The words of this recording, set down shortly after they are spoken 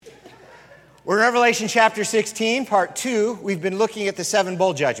We're in Revelation chapter 16, part 2. We've been looking at the 7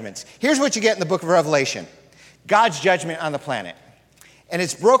 bowl judgments. Here's what you get in the book of Revelation. God's judgment on the planet. And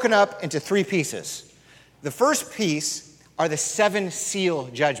it's broken up into 3 pieces. The first piece are the 7 seal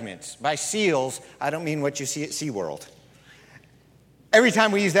judgments. By seals, I don't mean what you see at SeaWorld. Every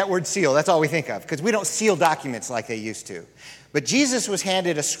time we use that word seal, that's all we think of, because we don't seal documents like they used to. But Jesus was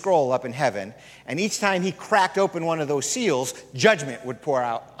handed a scroll up in heaven, and each time he cracked open one of those seals, judgment would pour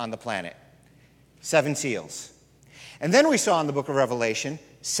out on the planet. 7 seals. And then we saw in the book of Revelation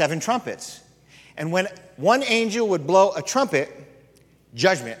 7 trumpets. And when one angel would blow a trumpet,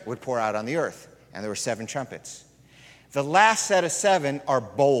 judgment would pour out on the earth. And there were 7 trumpets. The last set of 7 are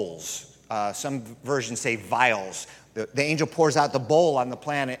bowls. Some versions say vials. The angel pours out the bowl on the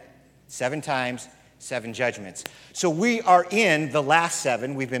planet 7 times, 7 judgments. So we are in the last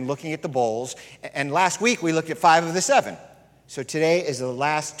 7. We've been looking at the bowls. And last week we looked at 5 of the 7. So today is the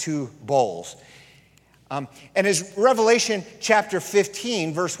last 2 bowls. And as Revelation chapter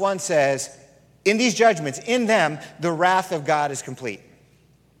 15, verse 1 says, in these judgments, in them, the wrath of God is complete.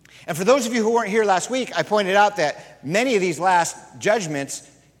 And for those of you who weren't here last week, I pointed out that many of these last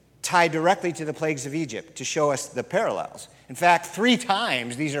judgments tie directly to the plagues of Egypt to show us the parallels. In fact, 3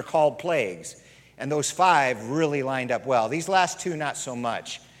 times these are called plagues, and those 5 really lined up well. These last 2, not so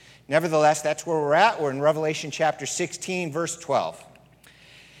much. Nevertheless, that's where we're at. We're in Revelation chapter 16, verse 12.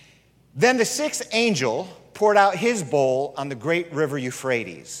 Then the 6th angel poured out his bowl on the great river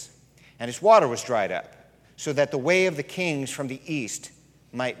Euphrates, and its water was dried up, so that the way of the kings from the east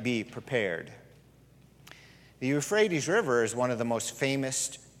might be prepared. The Euphrates River is one of the most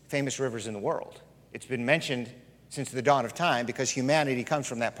famous rivers in the world. It's been mentioned since the dawn of time because humanity comes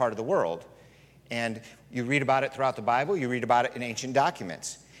from that part of the world. And you read about it throughout the Bible, you read about it in ancient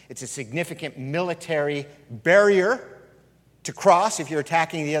documents. It's a significant military barrier to cross if you're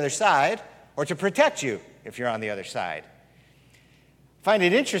attacking the other side, or to protect you if you're on the other side. I find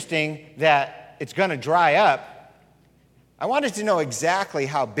it interesting that it's going to dry up. I wanted to know exactly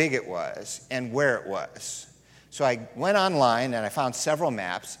how big it was and where it was. So I went online and I found several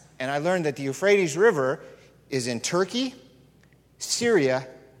maps, and I learned that the Euphrates River is in Turkey, Syria,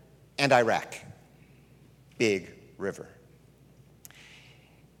 and Iraq. Big river.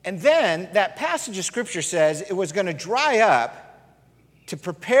 And then that passage of Scripture says it was going to dry up to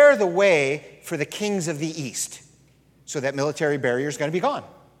prepare the way for the kings of the east. So that military barrier is going to be gone.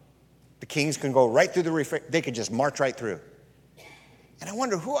 The kings can go right through they could just march right through. And I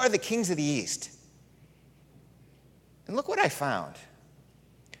wonder, who are the kings of the east? And look what I found.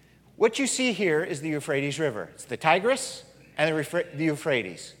 What you see here is the Euphrates River. It's the Tigris and the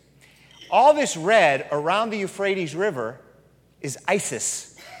Euphrates. All this red around the Euphrates River is ISIS,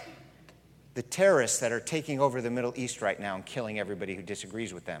 the terrorists that are taking over the Middle East right now and killing everybody who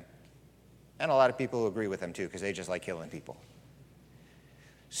disagrees with them. And a lot of people who agree with them too, because they just like killing people.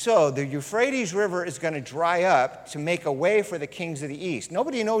 So the Euphrates River is going to dry up to make a way for the kings of the East.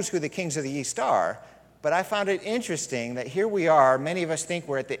 Nobody knows who the kings of the East are, but I found it interesting that here we are, many of us think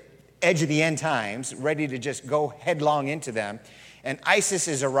we're at the edge of the end times, ready to just go headlong into them, and ISIS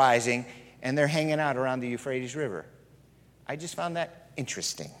is arising, and they're hanging out around the Euphrates River. I just found that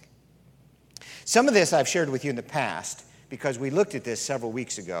interesting. Some of this I've shared with you in the past because we looked at this several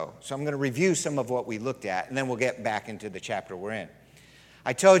weeks ago. So I'm going to review some of what we looked at, and then we'll get back into the chapter we're in.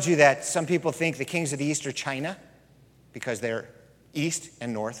 I told you that some people think the kings of the east are China because they're east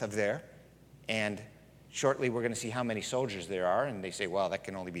and north of there. And shortly we're going to see how many soldiers there are, and they say, well, that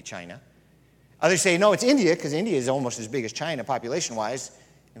can only be China. Others say, no, it's India because India is almost as big as China population-wise.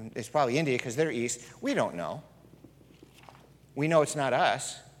 And it's probably India because they're east. We don't know. We know it's not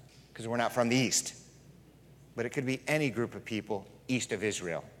us, because we're not from the east. But it could be any group of people east of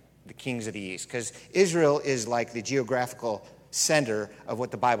Israel, the kings of the east, because Israel is like the geographical center of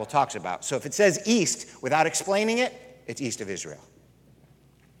what the Bible talks about. So if it says east without explaining it, it's east of Israel.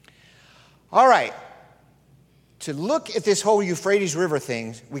 All right. To look at this whole Euphrates River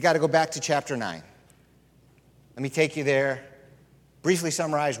thing, we got to go back to chapter 9. Let me take you there, briefly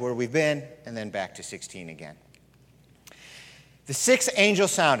summarize where we've been, and then back to 16 again. The 6th angel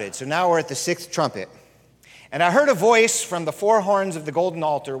sounded, so now we're at the 6th trumpet. And I heard a voice from the 4 horns of the golden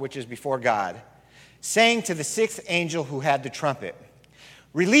altar, which is before God, saying to the 6th angel who had the trumpet,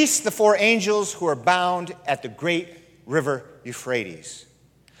 release the 4 angels who are bound at the great river Euphrates.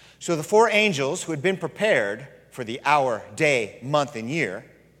 So the 4 angels who had been prepared for the hour, day, month, and year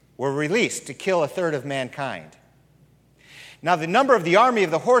were released to kill 1/3 of mankind. Now the number of the army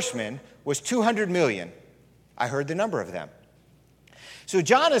of the horsemen was 200 million. I heard the number of them. So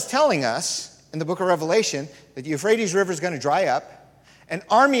John is telling us in the book of Revelation that the Euphrates River is going to dry up, An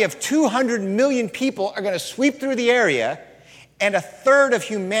army of 200 million people are going to sweep through the area, and a third of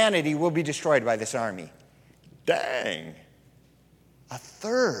humanity will be destroyed by this army. Dang. A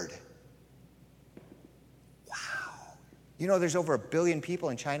third. Wow. You know, there's over 1 billion people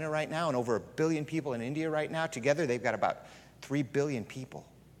in China right now and over 1 billion people in India right now. Together, they've got about 3 billion people.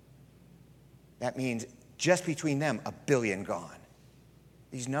 That means just between them, 1 billion gone.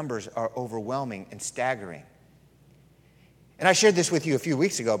 These numbers are overwhelming and staggering. And I shared this with you a few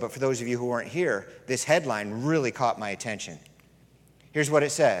weeks ago, but for those of you who weren't here, this headline really caught my attention. Here's what it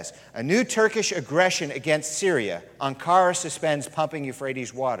says. A new Turkish aggression against Syria. Ankara suspends pumping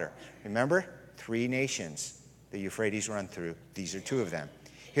Euphrates water. Remember? 3 nations the Euphrates run through. These are 2 of them.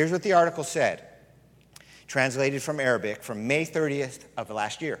 Here's what the article said. Translated from Arabic from May 30th of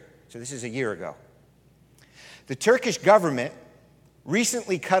last year. So this is a year ago. The Turkish government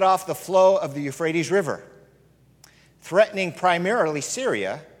recently cut off the flow of the Euphrates River, threatening primarily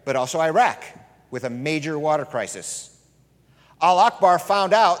Syria, but also Iraq, with a major water crisis. Al-Akbar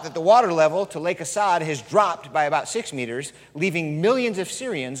found out that the water level to Lake Assad has dropped by about 6 meters, leaving millions of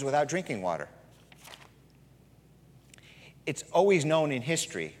Syrians without drinking water. It's always known in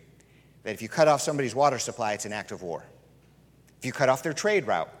history that if you cut off somebody's water supply, it's an act of war. If you cut off their trade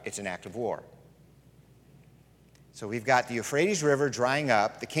route, it's an act of war. So we've got the Euphrates River drying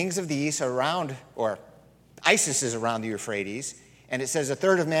up. The kings of the east are around, or ISIS is around the Euphrates, and it says a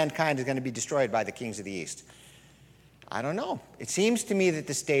third of mankind is going to be destroyed by the kings of the east. I don't know. It seems to me that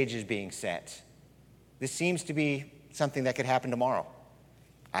the stage is being set. This seems to be something that could happen tomorrow.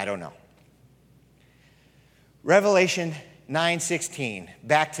 I don't know. Revelation 9:16.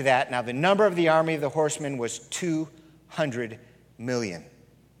 Back to that. Now the number of the army of the horsemen was 200 million.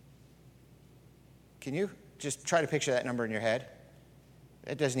 Can you just try to picture that number in your head?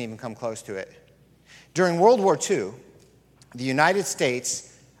 It doesn't even come close to it. During World War II, the United States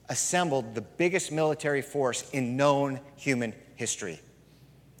assembled the biggest military force in known human history.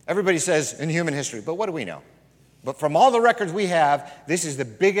 Everybody says in human history, but what do we know? But from all the records we have, this is the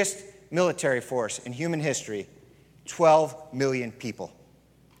biggest military force in human history, 12 million people.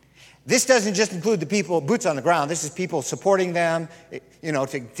 This doesn't just include the people, boots on the ground. This is people supporting them,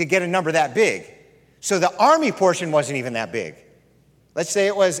 to get a number that big. So the army portion wasn't even that big. Let's say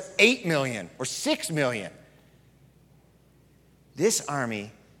it was 8 million or 6 million. This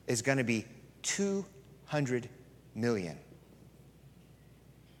army is going to be 200 million.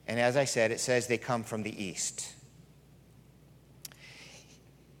 And as I said, it says they come from the east.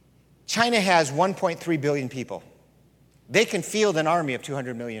 China has 1.3 billion people. They can field an army of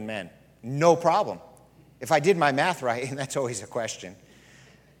 200 million men. No problem. If I did my math right, and that's always a question,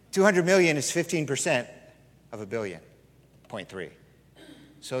 200 million is 15% of a billion, 0.3.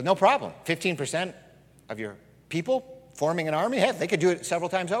 So no problem. 15% of your people forming an army, heck, they could do it several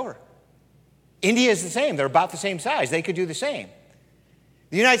times over. India is the same. They're about the same size. They could do the same.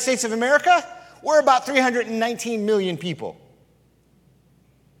 The United States of America, we're about 319 million people.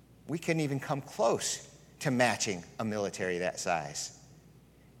 We couldn't even come close to matching a military that size.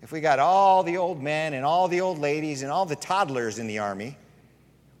 If we got all the old men and all the old ladies and all the toddlers in the army,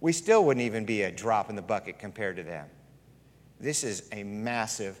 we still wouldn't even be a drop in the bucket compared to them. This is a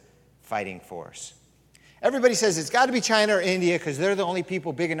massive fighting force. Everybody says it's got to be China or India because they're the only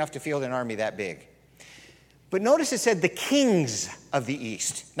people big enough to field an army that big. But notice it said the kings of the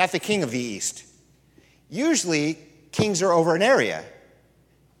East, not the king of the East. Usually, kings are over an area.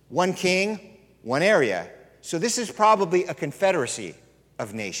 One king, one area. So this is probably a confederacy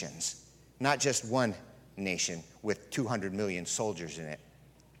of nations, not just one nation with 200 million soldiers in it.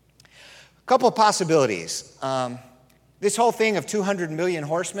 A couple of possibilities. This whole thing of 200 million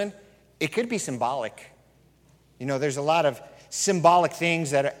horsemen, it could be symbolic. There's a lot of symbolic things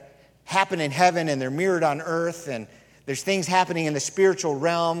that happen in heaven and they're mirrored on earth, and there's things happening in the spiritual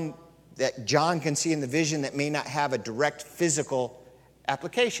realm that John can see in the vision that may not have a direct physical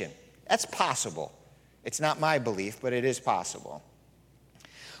application. That's possible. It's not my belief, but it is possible.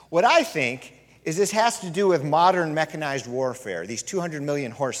 What I think is this has to do with modern mechanized warfare, these 200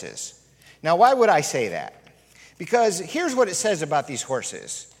 million horses. Now, why would I say that? Because here's what it says about these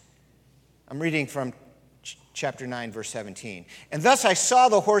horses. I'm reading from chapter 9, verse 17. And thus I saw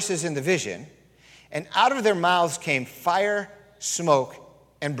the horses in the vision, and out of their mouths came fire, smoke,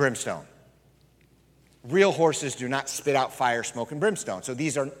 and brimstone. Real horses do not spit out fire, smoke, and brimstone. So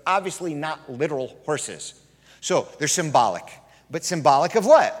these are obviously not literal horses. So they're symbolic. But symbolic of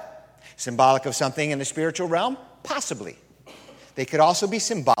what? Symbolic of something in the spiritual realm? Possibly. They could also be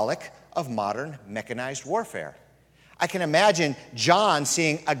symbolic of modern mechanized warfare. I can imagine John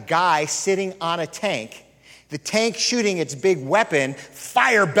seeing a guy sitting on a tank, The tank shooting its big weapon,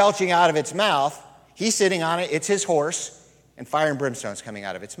 fire belching out of its mouth. He's sitting on it, it's his horse, and fire and brimstone's coming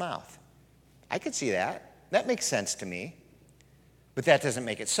out of its mouth. I could see that. That makes sense to me. But that doesn't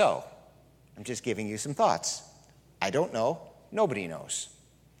make it so. I'm just giving you some thoughts. I don't know. Nobody knows.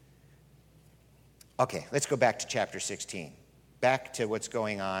 Okay, let's go back to chapter 16. Back to what's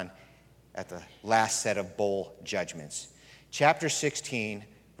going on at the last set of bowl judgments. Chapter 16,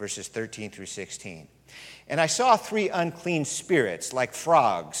 verses 13 through 16. And I saw 3 unclean spirits, like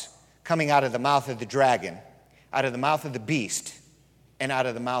frogs, coming out of the mouth of the dragon, out of the mouth of the beast, and out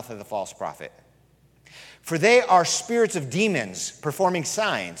of the mouth of the false prophet. For they are spirits of demons performing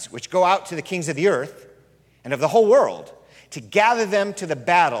signs, which go out to the kings of the earth and of the whole world to gather them to the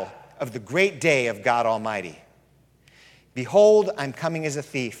battle of the great day of God Almighty. Behold, I'm coming as a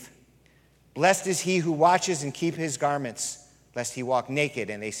thief. Blessed is he who watches and keeps his garments, lest he walk naked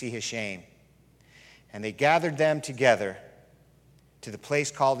and they see his shame. And they gathered them together to the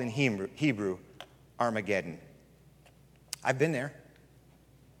place called in Hebrew Armageddon. I've been there.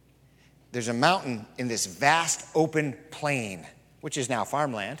 There's a mountain in this vast open plain, which is now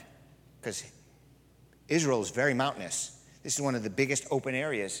farmland, because Israel is very mountainous. This is one of the biggest open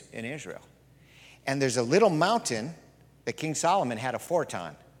areas in Israel. And there's a little mountain that King Solomon had a fort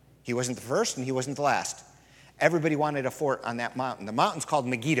on. He wasn't the first and he wasn't the last. Everybody wanted a fort on that mountain. The mountain's called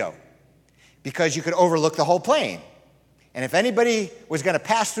Megiddo because you could overlook the whole plain. And if anybody was going to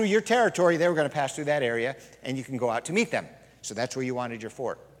pass through your territory, they were going to pass through that area and you can go out to meet them. So that's where you wanted your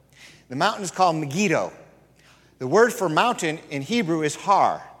fort. The mountain is called Megiddo. The word for mountain in Hebrew is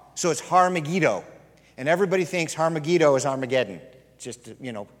Har. So it's Har Megiddo. And everybody thinks Har Megiddo is Armageddon. Just,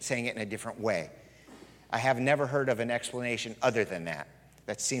 saying it in a different way. I have never heard of an explanation other than that.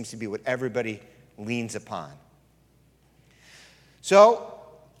 That seems to be what everybody leans upon. So,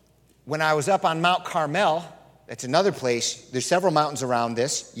 when I was up on Mount Carmel, that's another place. There's several mountains around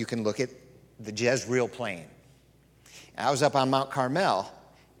this. You can look at the Jezreel Plain. And I was up on Mount Carmel,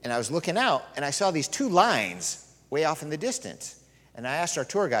 and I was looking out, and I saw these 2 lines way off in the distance. And I asked our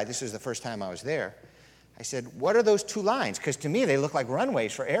tour guide, this was the first time I was there, I said, what are those 2 lines? Because to me, they look like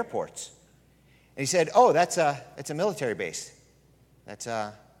runways for airports. And he said, oh, it's a military base. That's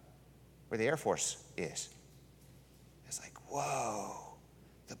where the Air Force is. It's like, whoa,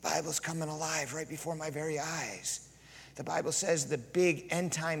 the Bible's coming alive right before my very eyes. The Bible says the big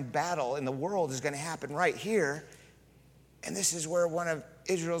end-time battle in the world is going to happen right here. And this is where one of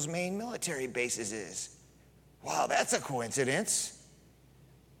Israel's main military bases is. Wow, that's a coincidence.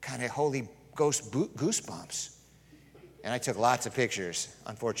 Kind of Holy Ghost goosebumps. And I took lots of pictures.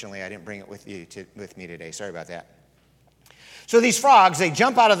 Unfortunately, I didn't bring it with me today. Sorry about that. So these frogs, they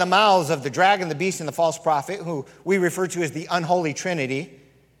jump out of the mouths of the dragon, the beast, and the false prophet, who we refer to as the unholy trinity.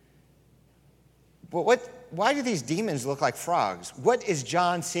 But why do these demons look like frogs? What is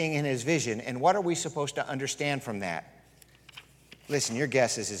John seeing in his vision, and what are we supposed to understand from that? Listen, your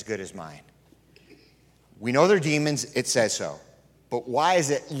guess is as good as mine. We know they're demons, it says so. But why does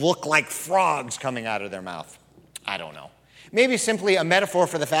it look like frogs coming out of their mouth? I don't know. Maybe simply a metaphor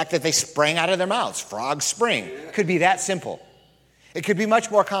for the fact that they sprang out of their mouths. Frogs spring. Could be that simple. It could be much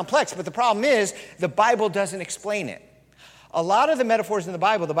more complex, but the problem is the Bible doesn't explain it. A lot of the metaphors in the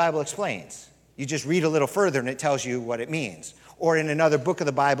Bible explains. You just read a little further and it tells you what it means. Or in another book of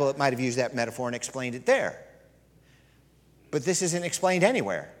the Bible, it might have used that metaphor and explained it there. But this isn't explained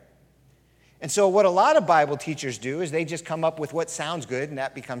anywhere. And so what a lot of Bible teachers do is they just come up with what sounds good and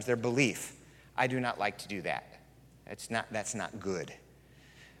that becomes their belief. I do not like to do that. That's not good.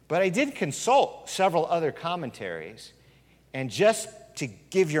 But I did consult several other commentaries, and just to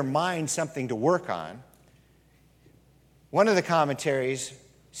give your mind something to work on, one of the commentaries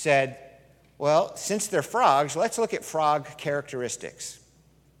said, well, since they're frogs, let's look at frog characteristics.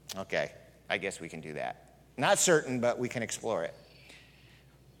 Okay, I guess we can do that. Not certain, but we can explore it.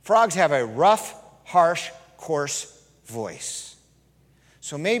 Frogs have a rough, harsh, coarse voice.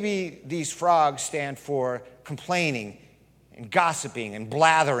 So maybe these frogs stand for complaining and gossiping and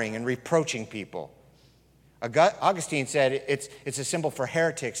blathering and reproaching people. Augustine said it's a symbol for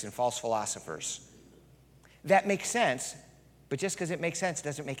heretics and false philosophers. That makes sense, but just because it makes sense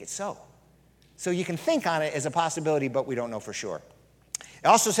doesn't make it so. So you can think on it as a possibility, but we don't know for sure. It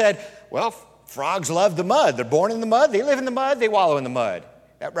also said, well, frogs love the mud. They're born in the mud, they live in the mud, they wallow in the mud.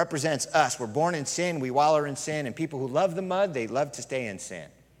 That represents us. We're born in sin, we wallow in sin, and people who love the mud, they love to stay in sin.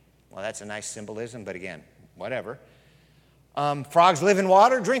 Well, that's a nice symbolism, but again, whatever. Frogs live in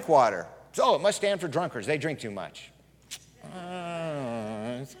water, drink water. So it must stand for drunkards. They drink too much.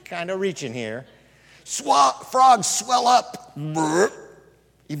 It's kind of reaching here. Frogs swell up.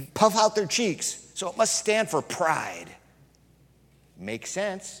 You puff out their cheeks. so it must stand for pride. Makes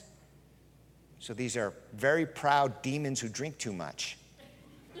sense. So these are very proud demons who drink too much.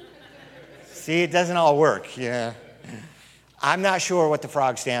 See, it doesn't all work. Yeah. I'm not sure what the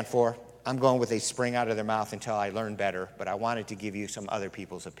frogs stand for. I'm going with they spring out of their mouth until I learn better, but I wanted to give you some other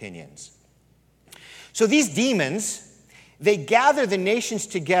people's opinions. So these demons, they gather the nations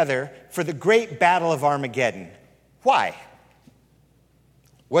together for the great battle of Armageddon. Why?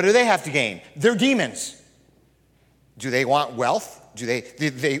 What do they have to gain? They're demons. Do they want wealth? Do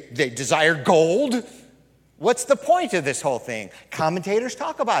they desire gold? What's the point of this whole thing? Commentators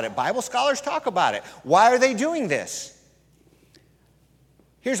talk about it. Bible scholars talk about it. Why are they doing this?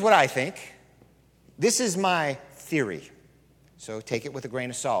 Here's what I think. This is my theory, so take it with a grain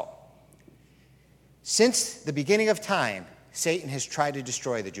of salt. Since the beginning of time, Satan has tried to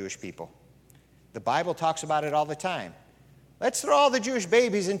destroy the Jewish people. The Bible talks about it all the time. Let's throw all the Jewish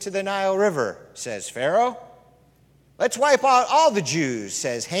babies into the Nile River, says Pharaoh. Let's wipe out all the Jews,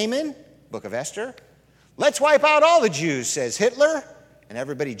 says Haman, Book of Esther. Let's wipe out all the Jews, says Hitler, and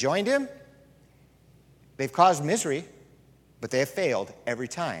everybody joined him. They've caused misery, but they have failed every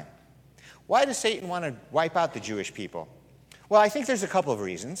time. Why does Satan want to wipe out the Jewish people? Well, I think there's a couple of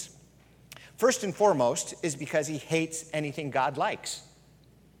reasons. First and foremost is because he hates anything God likes.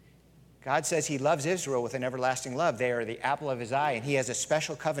 God says he loves Israel with an everlasting love. They are the apple of his eye, and he has a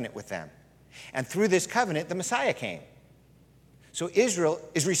special covenant with them. And through this covenant, the Messiah came. So Israel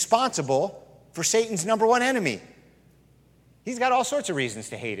is responsible for Satan's number one enemy. He's got all sorts of reasons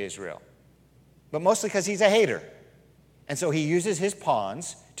to hate Israel, but mostly because he's a hater. And so he uses his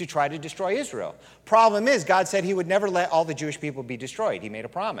pawns to try to destroy Israel. Problem is, God said he would never let all the Jewish people be destroyed. He made a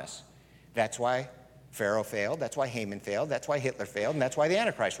promise. That's why Pharaoh failed. That's why Haman failed. That's why Hitler failed. And that's why the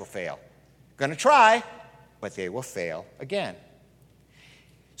Antichrist will fail. Going to try, but they will fail again.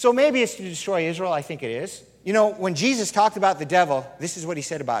 So maybe it's to destroy Israel. I think it is. You know, when Jesus talked about the devil, this is what he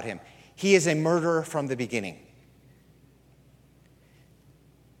said about him. He is a murderer from the beginning.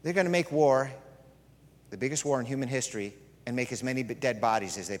 They're going to make war, the biggest war in human history, and make as many dead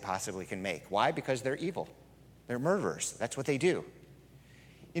bodies as they possibly can make. Why? Because they're evil. They're murderers. That's what they do.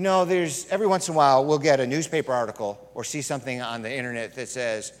 You know, every once in a while, we'll get a newspaper article or see something on the internet that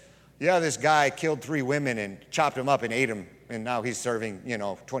says, yeah, this guy killed 3 women and chopped them up and ate them, and now he's serving,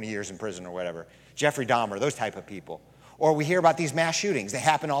 20 years in prison or whatever. Jeffrey Dahmer, those type of people. Or we hear about these mass shootings. They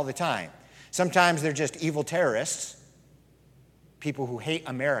happen all the time. Sometimes they're just evil terrorists, people who hate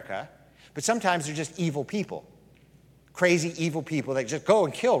America, but sometimes they're just evil people, crazy evil people that just go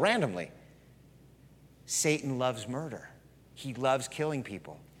and kill randomly. Satan loves murder. He loves killing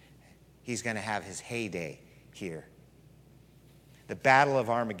people. He's going to have his heyday here. The Battle of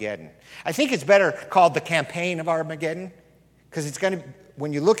Armageddon. I think it's better called the Campaign of Armageddon, because it's going to,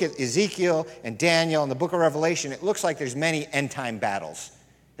 when you look at Ezekiel and Daniel and the book of Revelation, it looks like there's many end-time battles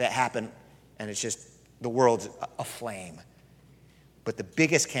that happen, and it's just the world's aflame. But the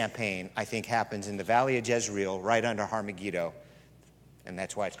biggest campaign, I think, happens in the Valley of Jezreel, right under Armageddon, and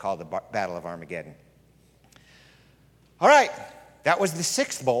that's why it's called the Battle of Armageddon. All right, that was the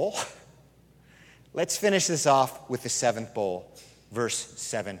 6th bowl. Let's finish this off with the 7th bowl, verse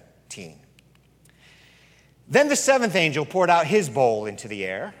 17. Then the 7th angel poured out his bowl into the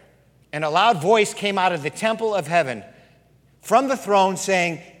air, and a loud voice came out of the temple of heaven from the throne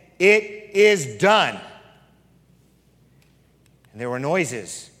saying, "It is done." And there were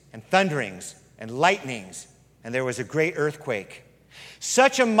noises and thunderings and lightnings, and there was a great earthquake.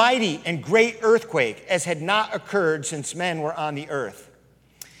 Such a mighty and great earthquake as had not occurred since men were on the earth.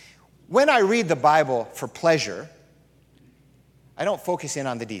 When I read the Bible for pleasure, I don't focus in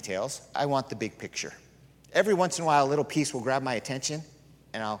on the details. I want the big picture. Every once in a while, a little piece will grab my attention,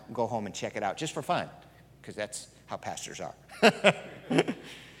 and I'll go home and check it out just for fun, because that's how pastors are.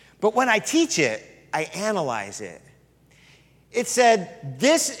 But when I teach it, I analyze it. It said,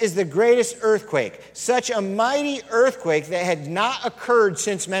 this is the greatest earthquake, such a mighty earthquake that had not occurred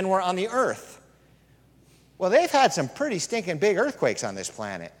since men were on the earth. Well, they've had some pretty stinking big earthquakes on this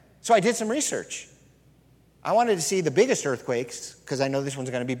planet. So I did some research. I wanted to see the biggest earthquakes because I know this one's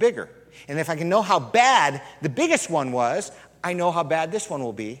going to be bigger. And if I can know how bad the biggest one was, I know how bad this one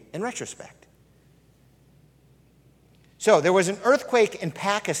will be in retrospect. So there was an earthquake in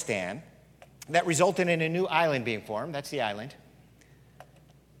Pakistan that resulted in a new island being formed. That's the island.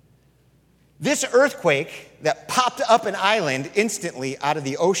 This earthquake that popped up an island instantly out of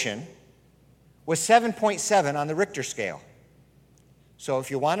the ocean was 7.7 on the Richter scale. So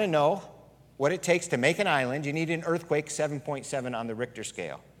if you want to know what it takes to make an island, you need an earthquake 7.7 on the Richter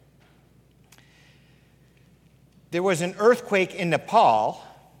scale. There was an earthquake in Nepal,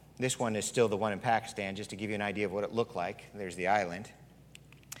 This one is still the one in Pakistan, just to give you an idea of what it looked like. There's the island.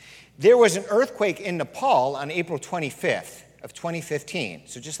 There was an earthquake in Nepal on April 25th of 2015,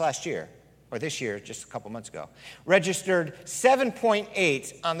 so just last year, or this year, just a couple months ago. Registered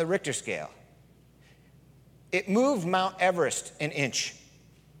 7.8 on the Richter scale. It moved Mount Everest an inch.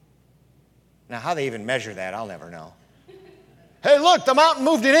 Now, how they even measure that, I'll never know. Hey, look, the mountain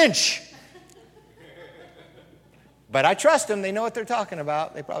moved an inch. But I trust them. They know what they're talking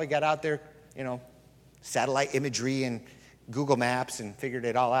about. They probably got out there, satellite imagery and Google Maps and figured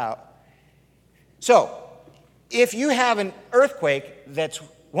it all out. So, if you have an earthquake that's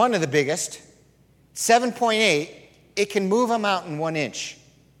one of the biggest, 7.8, it can move a mountain 1 inch.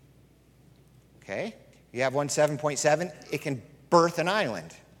 Okay? You have one 7.7, it can birth an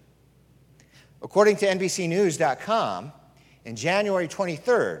island. According to NBCnews.com, in January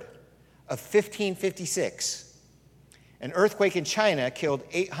 23rd of 1556, an earthquake in China killed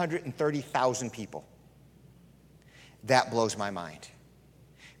 830,000 people. That blows my mind.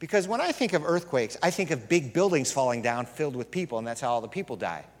 Because when I think of earthquakes, I think of big buildings falling down filled with people, and that's how all the people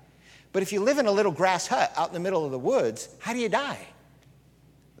die. But if you live in a little grass hut out in the middle of the woods, how do you die?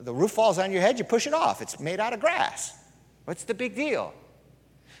 The roof falls on your head, you push it off. It's made out of grass. What's the big deal?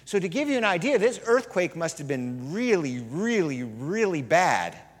 So to give you an idea, this earthquake must have been really, really, really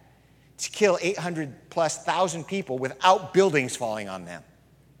bad to kill 800,000+ people without buildings falling on them.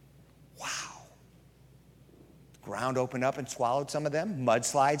 Wow. The ground opened up and swallowed some of them.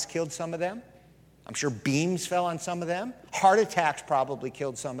 Mudslides killed some of them. I'm sure beams fell on some of them. Heart attacks probably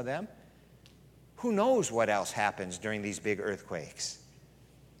killed some of them. Who knows what else happens during these big earthquakes?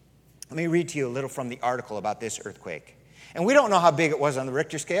 Let me read to you a little from the article about this earthquake. And we don't know how big it was on the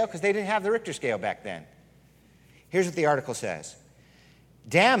Richter scale because they didn't have the Richter scale back then. Here's what the article says.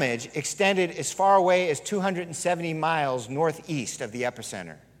 Damage extended as far away as 270 miles northeast of the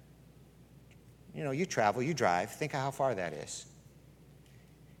epicenter. You travel, you drive. Think of how far that is.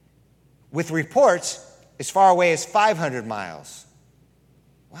 With reports as far away as 500 miles.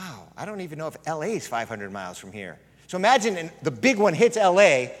 Wow, I don't even know if LA is 500 miles from here. So imagine the big one hits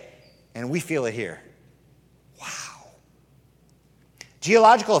LA and we feel it here. Wow.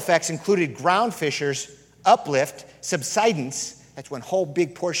 Geological effects included ground fissures, uplift, subsidence. That's when whole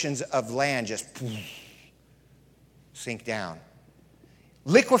big portions of land just sink down.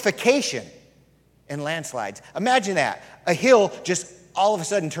 Liquefaction and landslides. Imagine that. A hill just all of a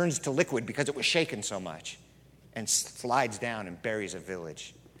sudden turns to liquid because it was shaken so much and slides down and buries a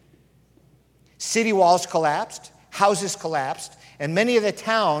village. City walls collapsed, houses collapsed, and many of the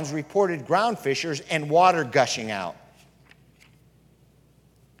towns reported ground fissures and water gushing out.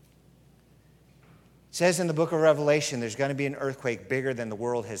 It says in the book of Revelation there's going to be an earthquake bigger than the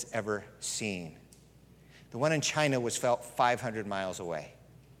world has ever seen. The one in China was felt 500 miles away.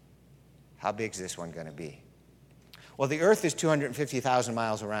 How big is this one going to be? Well, the earth is 250,000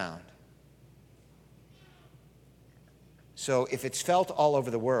 miles around. So if it's felt all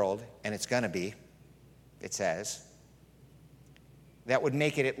over the world, and it's going to be, it says, that would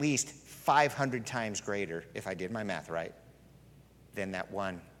make it at least 500 times greater, if I did my math right, than that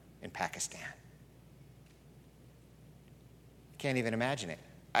one in Pakistan. Can't even imagine it.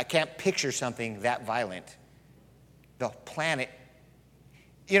 I can't picture something that violent. The planet,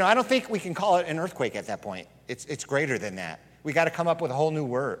 I don't think we can call it an earthquake at that point. It's greater than that. We got to come up with a whole new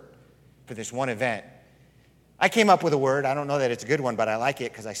word for this one event. I came up with a word. I don't know that it's a good one, but I like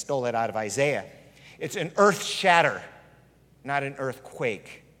it because I stole it out of Isaiah. It's an earth shatter, not an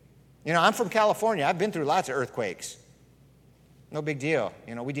earthquake. I'm from California. I've been through lots of earthquakes. No big deal.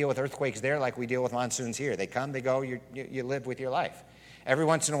 We deal with earthquakes there like we deal with monsoons here. They come, they go, you live with your life. Every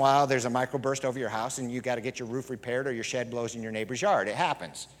once in a while, there's a microburst over your house, and you got to get your roof repaired or your shed blows in your neighbor's yard. It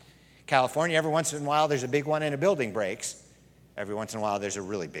happens. California, every once in a while, there's a big one and a building breaks. Every once in a while, there's a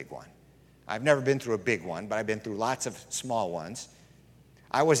really big one. I've never been through a big one, but I've been through lots of small ones.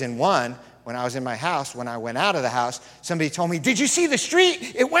 I was in one when I was in my house. When I went out of the house, somebody told me, "Did you see the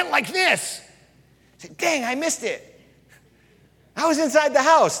street? It went like this." I said, "Dang, I missed it. I was inside the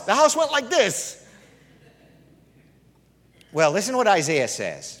house. The house went like this." Well, listen to what Isaiah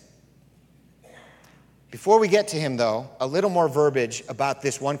says. Before we get to him, though, a little more verbiage about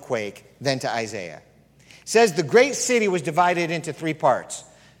this one quake than to Isaiah. It says, the great city was divided into 3 parts.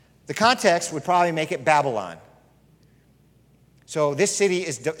 The context would probably make it Babylon. So this city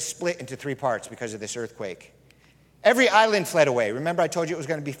is split into 3 parts because of this earthquake. Every island fled away. Remember I told you it was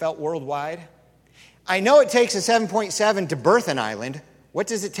going to be felt worldwide? I know it takes a 7.7 to birth an island. What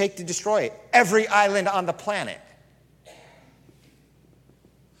does it take to destroy it? Every island on the planet.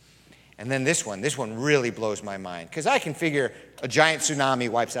 And then this one really blows my mind. Because I can figure a giant tsunami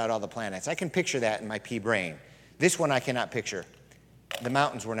wipes out all the planets. I can picture that in my pea brain. This one I cannot picture. The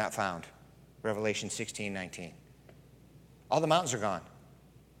mountains were not found. Revelation 16:19. All the mountains are gone.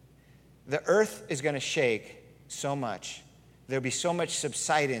 The earth is going to shake so much. There'll be so much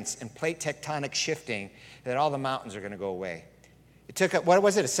subsidence and plate tectonic shifting that all the mountains are going to go away. It took, what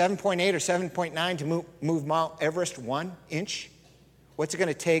was it, a 7.8 or 7.9 to move Mount Everest 1 inch? What's it going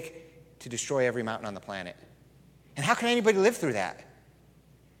to take to destroy every mountain on the planet? And how can anybody live through that?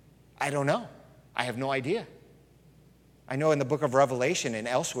 I don't know. I have no idea. I know in the book of Revelation and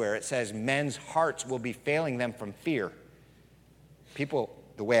elsewhere it says men's hearts will be failing them from fear. People,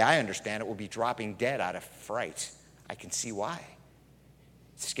 the way I understand it, will be dropping dead out of fright. I can see why.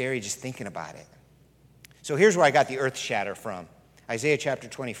 It's scary just thinking about it. So here's where I got the earth shatter from. Isaiah chapter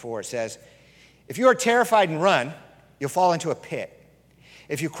 24 says, if you are terrified and run, you'll fall into a pit.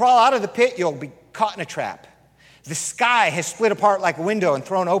 If you crawl out of the pit, you'll be caught in a trap. The sky has split apart like a window and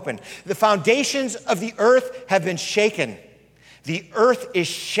thrown open. The foundations of the earth have been shaken. The earth is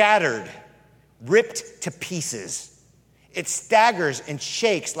shattered, ripped to pieces. It staggers and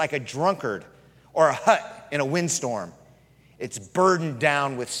shakes like a drunkard or a hut in a windstorm. It's burdened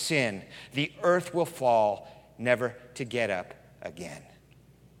down with sin. The earth will fall, never to get up again.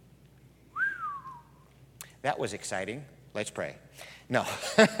 That was exciting. Let's pray. No.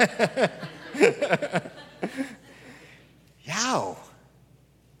 Yow.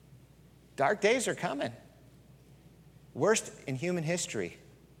 Dark days are coming. Worst in human history.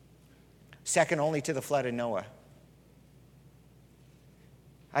 Second only to the flood of Noah.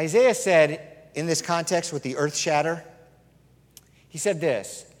 Isaiah said, in this context with the earth shatter, he said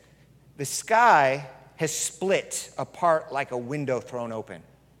this, the sky has split apart like a window thrown open.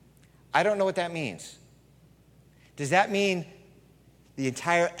 I don't know what that means. Does that mean the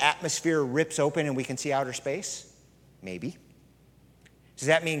entire atmosphere rips open and we can see outer space? Maybe. Does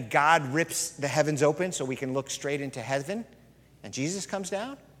that mean God rips the heavens open so we can look straight into heaven and Jesus comes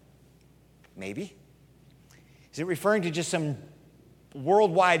down? Maybe. Is it referring to just some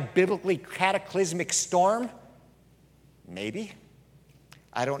worldwide biblically cataclysmic storm? Maybe.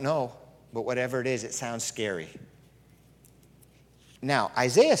 I don't know, but whatever it is, it sounds scary. Now,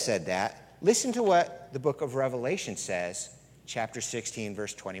 Isaiah said that. Listen to what the book of Revelation says, chapter 16,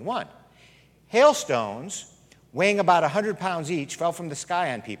 verse 21. Hailstones weighing about 100 pounds each fell from the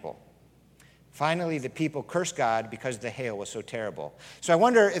sky on people. Finally, the people cursed God because the hail was so terrible. So I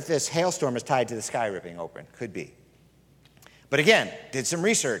wonder if this hailstorm is tied to the sky ripping open. Could be. But again, did some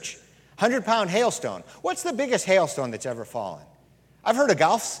research. 100-pound hailstone. What's the biggest hailstone that's ever fallen? I've heard of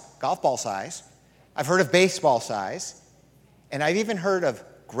golf ball size. I've heard of baseball size. And I've even heard of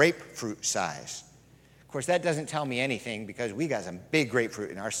grapefruit size. Of course, that doesn't tell me anything because we got some big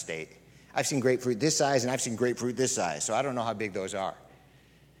grapefruit in our state. I've seen grapefruit this size and I've seen grapefruit this size, so I don't know how big those are.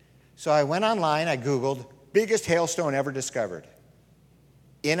 So I went online, I Googled, biggest hailstone ever discovered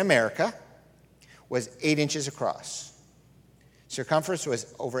in America was 8 inches across. Circumference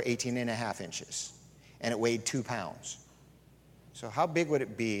was over 18 and a half inches, and it weighed 2 pounds. So how big would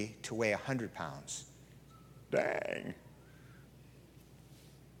it be to weigh 100 pounds? Dang.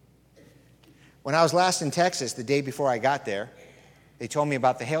 When I was last in Texas, the day before I got there, they told me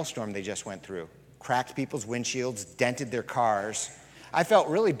about the hailstorm they just went through. Cracked people's windshields, dented their cars. I felt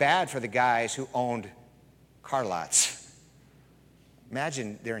really bad for the guys who owned car lots.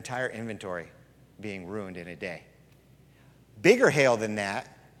 Imagine their entire inventory being ruined in a day. Bigger hail than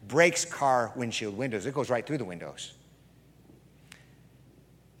that breaks car windshield windows. It goes right through the windows.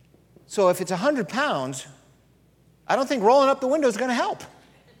 So if it's 100 pounds, I don't think rolling up the window is going to help.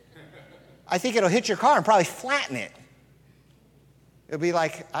 I think it'll hit your car and probably flatten it. It'll be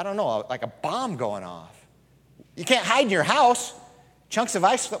like, I don't know, like a bomb going off. You can't hide in your house. Chunks of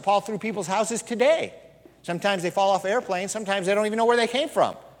ice fall through people's houses today. Sometimes they fall off airplanes. Sometimes they don't even know where they came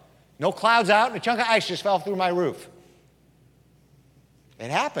from. No clouds out, and a chunk of ice just fell through my roof. It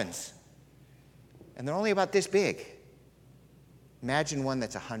happens. And they're only about this big. Imagine one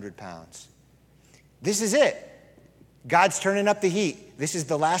that's 100 pounds. This is it. God's turning up the heat. This is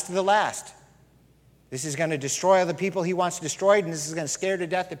the last of the last. This is going to destroy the people he wants destroyed, and this is going to scare to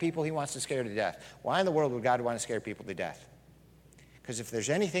death the people he wants to scare to death. Why in the world would God want to scare people to death? Because if there's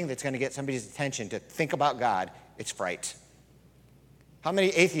anything that's going to get somebody's attention to think about God, it's fright. How many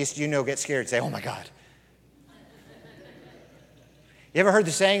atheists do you know get scared and say, oh my God? You ever heard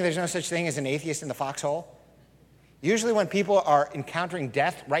the saying, there's no such thing as an atheist in the foxhole? Usually when people are encountering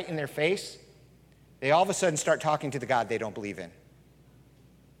death right in their face, they all of a sudden start talking to the God they don't believe in.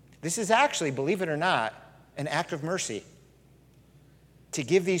 This is actually, believe it or not, an act of mercy. to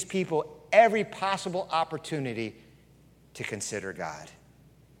give these people every possible opportunity to consider God.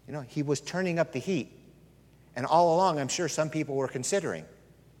 You know, he was turning up the heat. And all along, I'm sure some people were considering,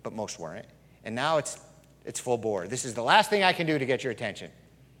 but most weren't. And now it's full bore. This is the last thing I can do to get your attention.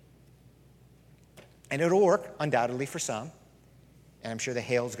 And it'll work, undoubtedly, for some. And I'm sure the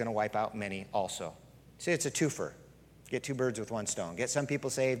hail is going to wipe out many also. See, it's a twofer. Get two birds with one stone. Get some people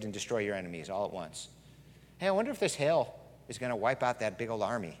saved and destroy your enemies all at once. Hey, I wonder if this hail is going to wipe out that big old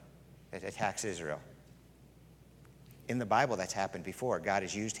army that attacks Israel. In the Bible, that's happened before. God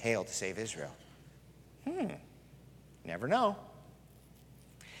has used hail to save Israel. Never know.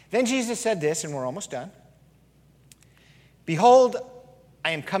 Then Jesus said this, and we're almost done. Behold,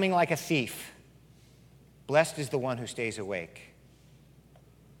 I am coming like a thief. Blessed is the one who stays awake.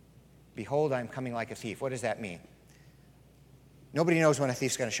 Behold, I am coming like a thief. What does that mean? Nobody knows when a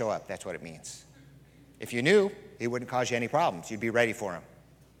thief's going to show up. That's what it means. If you knew, he wouldn't cause you any problems. You'd be ready for him.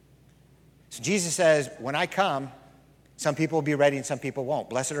 So Jesus says, when I come, some people will be ready and some people won't.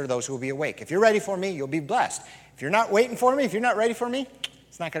 Blessed are those who will be awake. If you're ready for me, you'll be blessed. If you're not waiting for me, if you're not ready for me,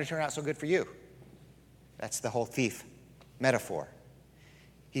 it's not going to turn out so good for you. That's the whole thief metaphor.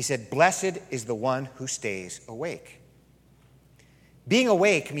 He said, blessed is the one who stays awake. Being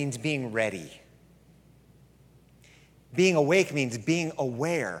awake means being ready. Being awake means being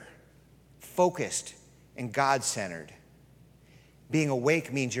aware, focused, and God-centered. Being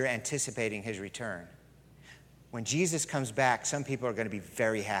awake means you're anticipating his return. When Jesus comes back, some people are going to be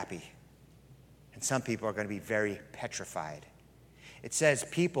very happy, and some people are going to be very petrified. It says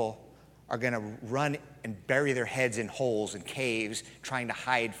people are going to run and bury their heads in holes and caves trying to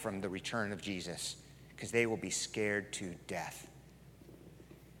hide from the return of Jesus because they will be scared to death.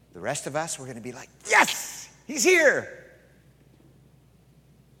 The rest of us, we're going to be like, yes, he's here.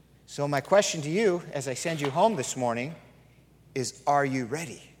 So my question to you as I send you home this morning is, are you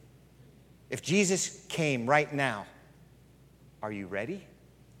ready? If Jesus came right now, are you ready?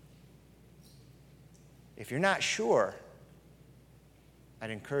 If you're not sure,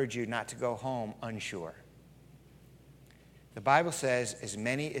 I'd encourage you not to go home unsure. The Bible says, as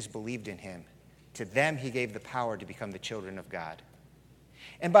many as believed in him, to them he gave the power to become the children of God.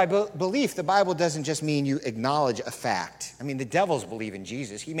 And by belief, the Bible doesn't just mean you acknowledge a fact. I mean, the devils believe in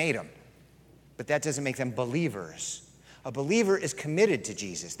Jesus. He made them. But that doesn't make them believers. A believer is committed to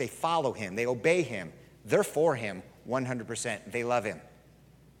Jesus. They follow him. They obey him. They're for him 100%. They love him.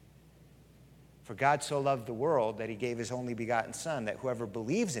 For God so loved the world that he gave his only begotten Son, that whoever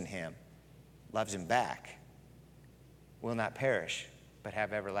believes in him loves him back, will not perish, but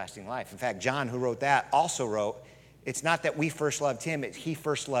have everlasting life. In fact, John, who wrote that, also wrote, it's not that we first loved him, it's he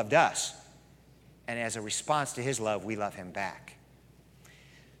first loved us. And as a response to his love, we love him back.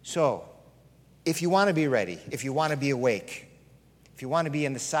 So, if you want to be ready, if you want to be awake, if you want to be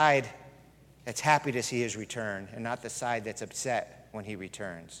in the side that's happy to see his return and not the side that's upset when he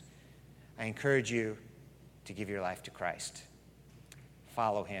returns, I encourage you to give your life to Christ.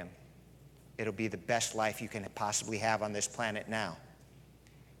 Follow him. It'll be the best life you can possibly have on this planet now.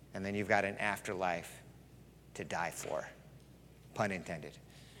 And then you've got an afterlife to die for. Pun intended.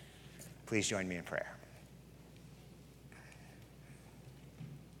 Please join me in prayer.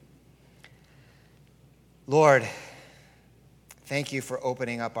 Lord, thank you for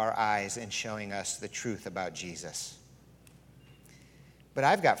opening up our eyes and showing us the truth about Jesus. But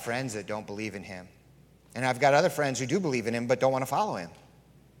I've got friends that don't believe in him. And I've got other friends who do believe in him but don't want to follow him.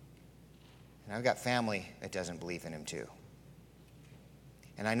 And I've got family that doesn't believe in him too.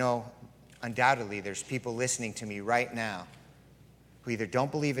 And I know undoubtedly there's people listening to me right now who either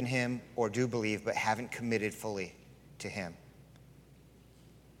don't believe in him or do believe but haven't committed fully to him.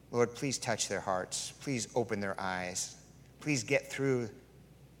 Lord, please touch their hearts. Please open their eyes. Please get through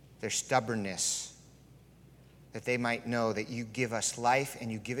their stubbornness, that they might know that you give us life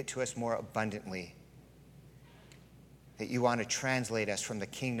and you give it to us more abundantly, that you want to translate us from the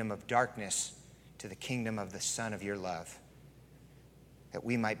kingdom of darkness to the kingdom of the Son of your love, that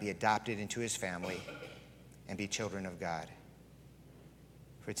we might be adopted into his family and be children of God.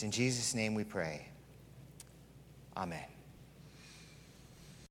 For it's in Jesus' name we pray. Amen.